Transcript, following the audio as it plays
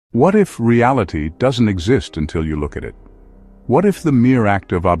What if reality doesn't exist until you look at it? What if the mere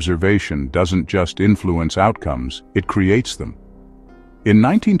act of observation doesn't just influence outcomes, it creates them? In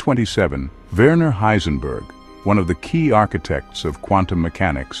 1927, Werner Heisenberg, one of the key architects of quantum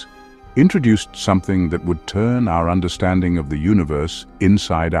mechanics, introduced something that would turn our understanding of the universe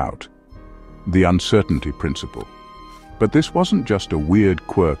inside out: the uncertainty principle. But this wasn't just a weird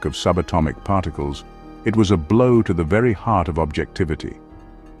quirk of subatomic particles, it was a blow to the very heart of objectivity.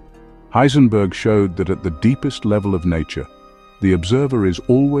 Heisenberg showed that at the deepest level of nature, the observer is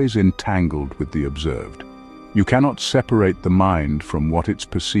always entangled with the observed. You cannot separate the mind from what it's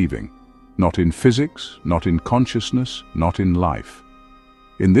perceiving, not in physics, not in consciousness, not in life.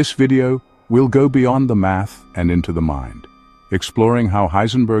 In this video, we'll go beyond the math and into the mind, exploring how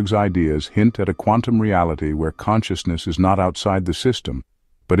Heisenberg's ideas hint at a quantum reality where consciousness is not outside the system,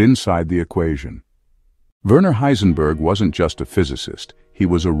 but inside the equation. Werner Heisenberg wasn't just a physicist, he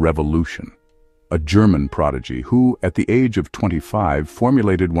was a revolution. A German prodigy who, at the age of 25,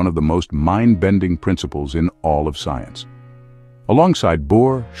 formulated one of the most mind-bending principles in all of science. Alongside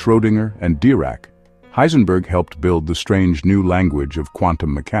Bohr, Schrödinger, and Dirac, Heisenberg helped build the strange new language of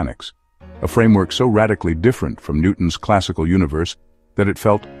quantum mechanics, a framework so radically different from Newton's classical universe that it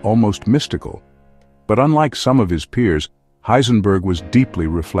felt almost mystical. But unlike some of his peers, Heisenberg was deeply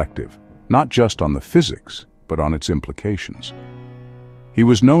reflective, not just on the physics, but on its implications. He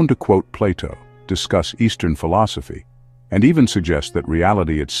was known to quote Plato, discuss Eastern philosophy, and even suggest that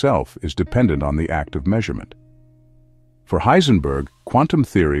reality itself is dependent on the act of measurement. For Heisenberg, quantum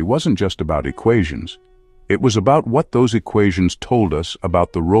theory wasn't just about equations, it was about what those equations told us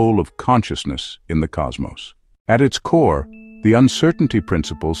about the role of consciousness in the cosmos. At its core, the uncertainty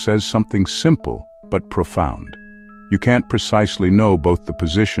principle says something simple but profound. You can't precisely know both the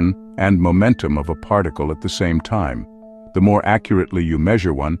position and momentum of a particle at the same time. The more accurately you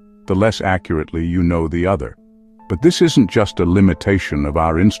measure one, the less accurately you know the other. But this isn't just a limitation of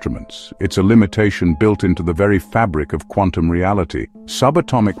our instruments, it's a limitation built into the very fabric of quantum reality.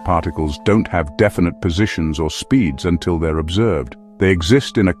 Subatomic particles don't have definite positions or speeds until they're observed. They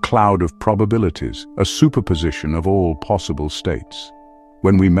exist in a cloud of probabilities, a superposition of all possible states.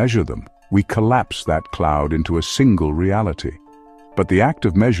 When we measure them, we collapse that cloud into a single reality. But the act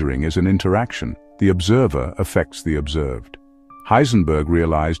of measuring is an interaction. The observer affects the observed. Heisenberg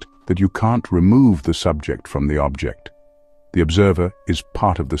realized that you can't remove the subject from the object. The observer is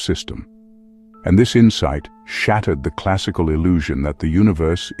part of the system. And this insight shattered the classical illusion that the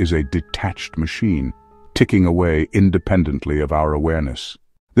universe is a detached machine, ticking away independently of our awareness.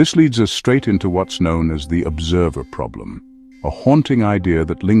 This leads us straight into what's known as the observer problem, a haunting idea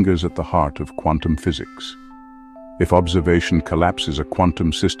that lingers at the heart of quantum physics. If observation collapses a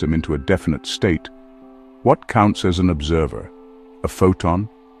quantum system into a definite state, what counts as an observer? A photon?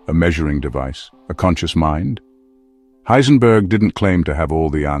 A measuring device? A conscious mind? Heisenberg didn't claim to have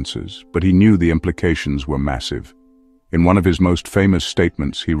all the answers, but he knew the implications were massive. In one of his most famous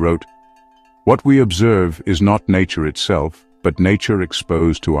statements, he wrote, "What we observe is not nature itself, but nature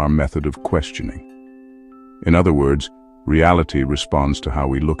exposed to our method of questioning." In other words, reality responds to how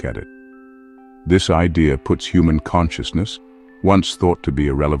we look at it. This idea puts human consciousness, once thought to be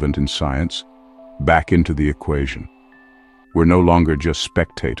irrelevant in science, back into the equation. We're no longer just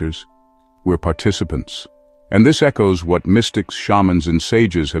spectators, we're participants. And this echoes what mystics, shamans, and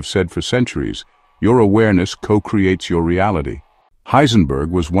sages have said for centuries: your awareness co-creates your reality. Heisenberg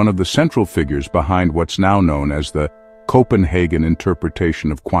was one of the central figures behind what's now known as the Copenhagen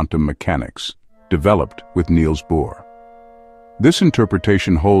interpretation of quantum mechanics, developed with Niels Bohr. This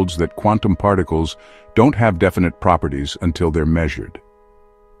interpretation holds that quantum particles don't have definite properties until they're measured.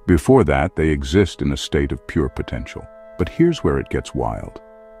 Before that, they exist in a state of pure potential. But here's where it gets wild.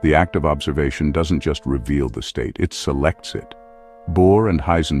 The act of observation doesn't just reveal the state, it selects it. Bohr and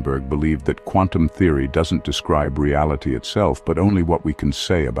Heisenberg believed that quantum theory doesn't describe reality itself, but only what we can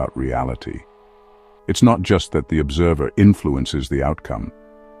say about reality. It's not just that the observer influences the outcome.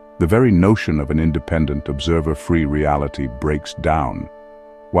 The very notion of an independent, observer-free reality breaks down.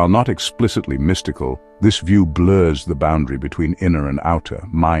 While not explicitly mystical, this view blurs the boundary between inner and outer,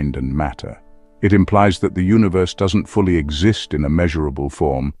 mind and matter. It implies that the universe doesn't fully exist in a measurable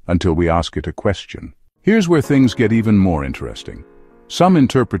form until we ask it a question. Here's where things get even more interesting. Some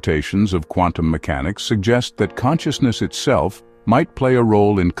interpretations of quantum mechanics suggest that consciousness itself might play a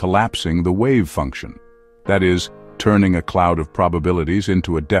role in collapsing the wave function. That is, turning a cloud of probabilities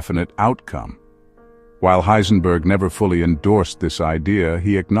into a definite outcome. While Heisenberg never fully endorsed this idea,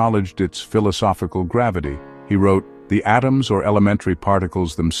 he acknowledged its philosophical gravity. He wrote, "The atoms or elementary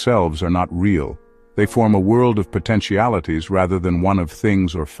particles themselves are not real. They form a world of potentialities rather than one of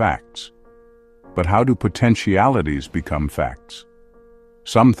things or facts. But how do potentialities become facts?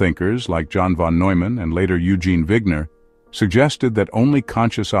 Some thinkers, like John von Neumann and later Eugene Wigner, suggested that only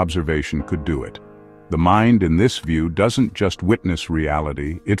conscious observation could do it. The mind, in this view, doesn't just witness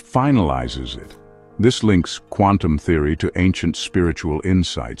reality, it finalizes it. This links quantum theory to ancient spiritual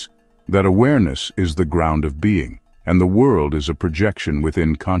insights, that awareness is the ground of being, and the world is a projection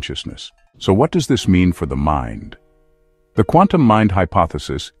within consciousness. So what does this mean for the mind? The quantum mind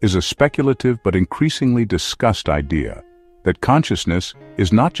hypothesis is a speculative but increasingly discussed idea that consciousness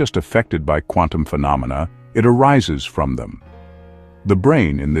is not just affected by quantum phenomena, it arises from them. The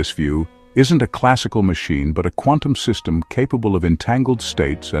brain, in this view, isn't a classical machine but a quantum system capable of entangled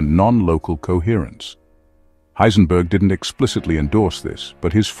states and non-local coherence. Heisenberg didn't explicitly endorse this,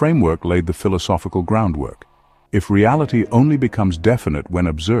 but his framework laid the philosophical groundwork. If reality only becomes definite when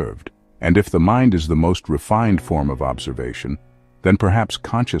observed, and if the mind is the most refined form of observation, then perhaps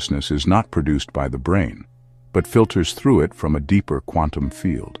consciousness is not produced by the brain, but filters through it from a deeper quantum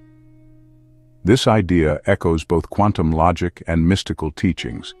field. This idea echoes both quantum logic and mystical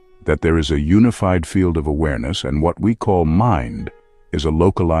teachings, that there is a unified field of awareness and what we call mind is a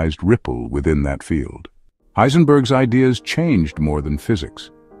localized ripple within that field. Heisenberg's ideas changed more than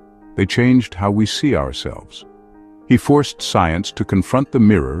physics. They changed how we see ourselves. He forced science to confront the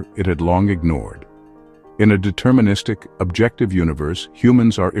mirror it had long ignored. In a deterministic, objective universe,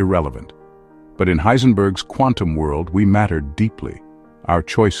 humans are irrelevant. But in Heisenberg's quantum world, we matter deeply. Our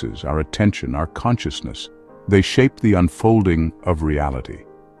choices, our attention, our consciousness, they shape the unfolding of reality.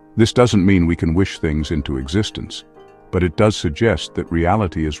 This doesn't mean we can wish things into existence, but it does suggest that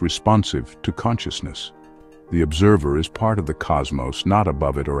reality is responsive to consciousness. The observer is part of the cosmos, not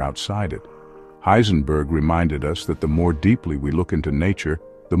above it or outside it. Heisenberg reminded us that the more deeply we look into nature,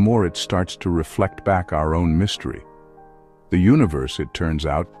 the more it starts to reflect back our own mystery. The universe, it turns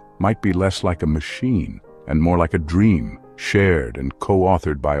out, might be less like a machine and more like a dream, shared and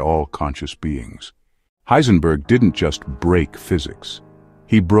co-authored by all conscious beings. Heisenberg didn't just break physics.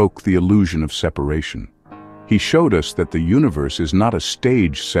 He broke the illusion of separation. He showed us that the universe is not a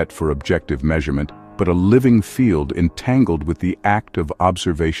stage set for objective measurement, but a living field entangled with the act of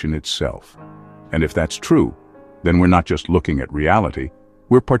observation itself. And if that's true, then we're not just looking at reality,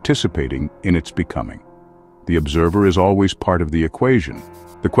 we're participating in its becoming. The observer is always part of the equation.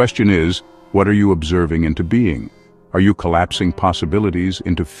 The question is, what are you observing into being? Are you collapsing possibilities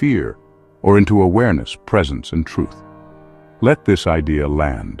into fear, or into awareness, presence, and truth? Let this idea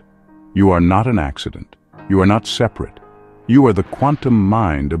land. You are not an accident. You are not separate. You are the quantum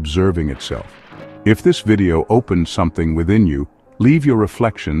mind observing itself. If this video opened something within you, leave your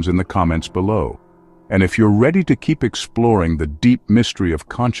reflections in the comments below. And if you're ready to keep exploring the deep mystery of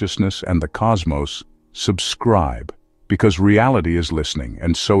consciousness and the cosmos, subscribe, because reality is listening,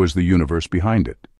 and so is the universe behind it.